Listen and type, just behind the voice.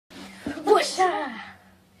Washa!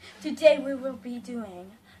 Today we will be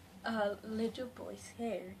doing a little boy's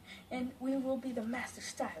hair, and we will be the master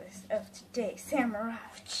stylist of today, Samurai.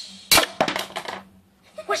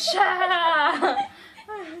 Washa!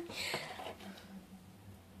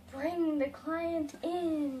 Bring the client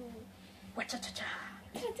in. Wacha-cha-cha.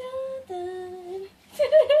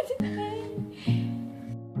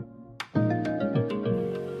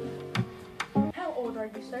 How old are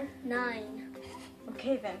you, sir? 9.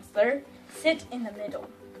 Okay then, sir. Sit in the middle.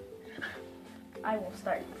 I will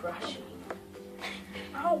start brushing.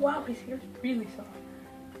 Oh wow, his hair's really soft.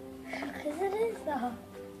 Because it is soft.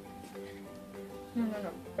 No.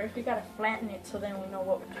 First we gotta flatten it so then we know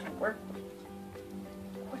what we can work with.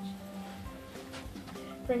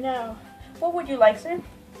 For now, what would you like, sir?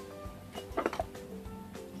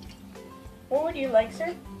 What would you like,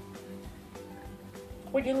 sir?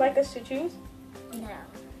 Would you like us to choose? No.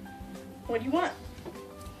 What do you want?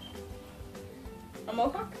 A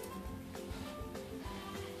mohawk?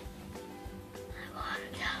 I want a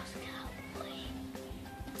Dallas Cowboy.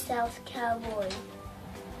 Dallas Cowboy.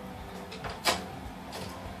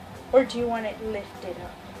 Or do you want it lifted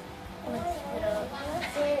up? Lift it up.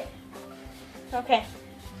 That's it. Okay.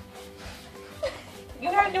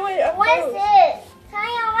 You gotta do it up What's close. it?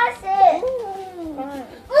 Tanya, what's it? Fine.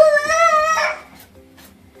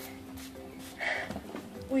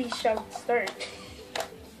 We shall start.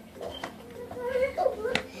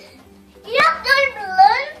 You have dirty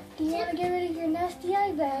blood? You want to get rid of your nasty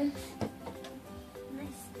eye bags?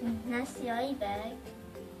 Nasty eye bag.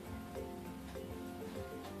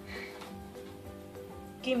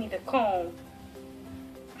 Give me the comb.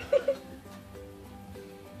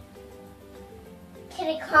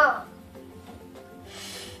 Kitty calm.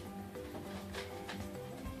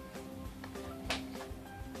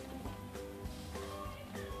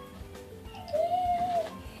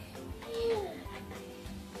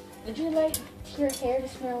 Would you like your hair to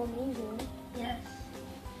smell amazing? Yes.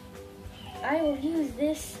 I will use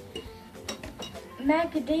this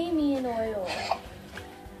macadamia oil.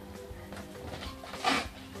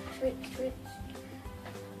 Spritz.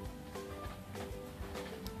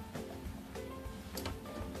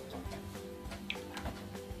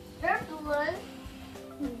 There's one.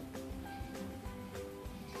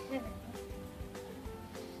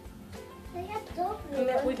 They have to open And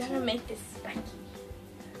then it. we're gonna make this spiky.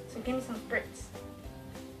 So give me some spritz.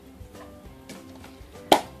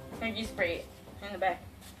 Or you spray it in the back.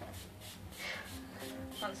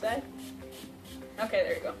 On the side? Okay,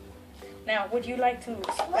 there you go. Now, would you like to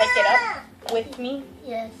spike it up with me?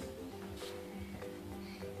 Yes.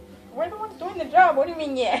 We're the ones doing the job. What do you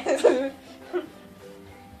mean, yes? Spike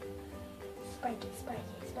it.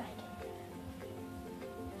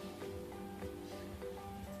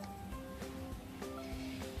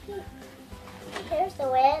 Here's the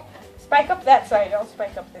wet. Spike up that side. I'll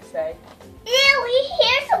spike up this side. Ew,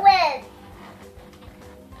 here's the wet.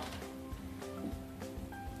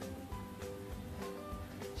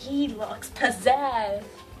 He looks pizzazz.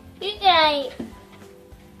 You guys.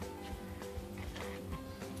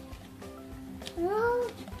 No.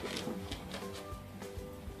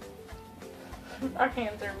 Our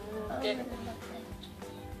hands are getting.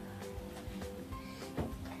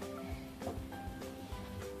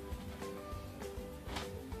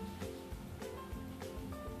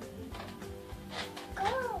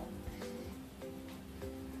 Go.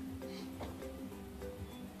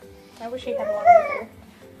 I wish he had longer hair.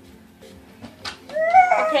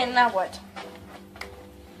 Okay, now what?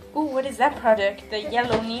 Ooh, what is that product? The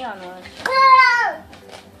yellow neon one. Go.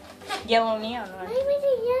 Yellow neon one. Maybe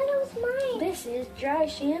the yellow's mine. This is dry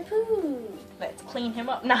shampoo. Let's clean him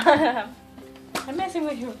up. Nah, I'm messing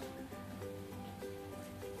with you.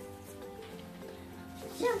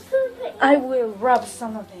 Shampoo. I will rub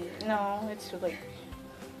some of it. No, it's too late.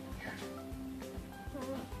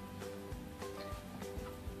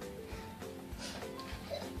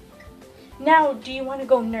 Now, do you want to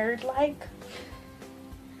go nerd-like?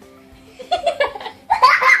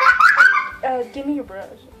 Give me your brush.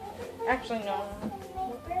 Actually, no.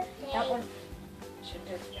 That one should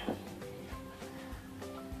do the job.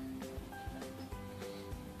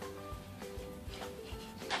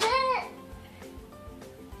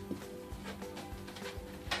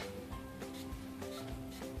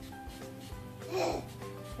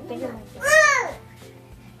 I think it might be.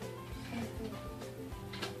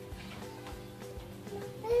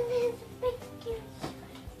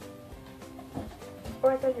 Oh,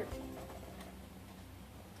 I thought you're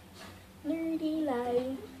nerdy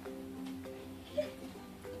life.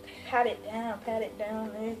 Pat it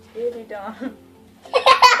down, let's get it done.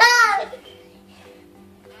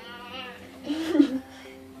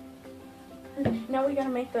 now we gotta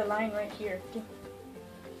make the line right here.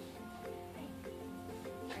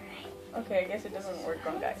 Okay, I guess it doesn't work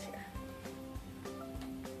on guys here.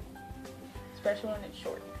 Especially when it's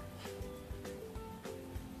short.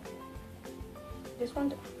 This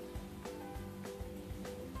one.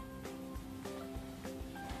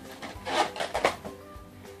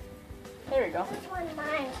 There we go. Which one's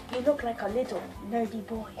mine? You look like a little nerdy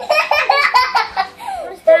boy.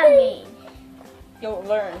 What's that mean? You'll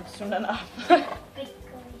learn soon enough.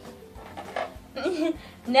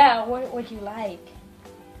 Now, what would you like?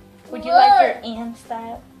 Would you like your Anne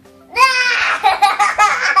style?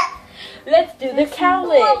 Let's do the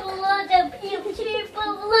cowlick.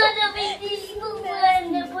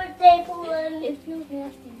 It feels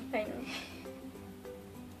nasty. I know.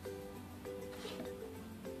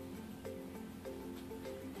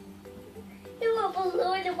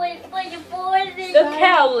 The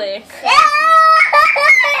cowlick.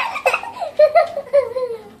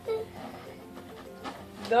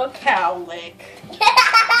 The cowlick.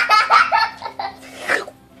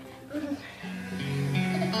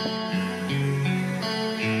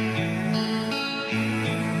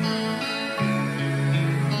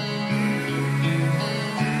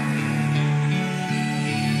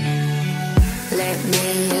 Let me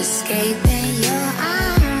escape in your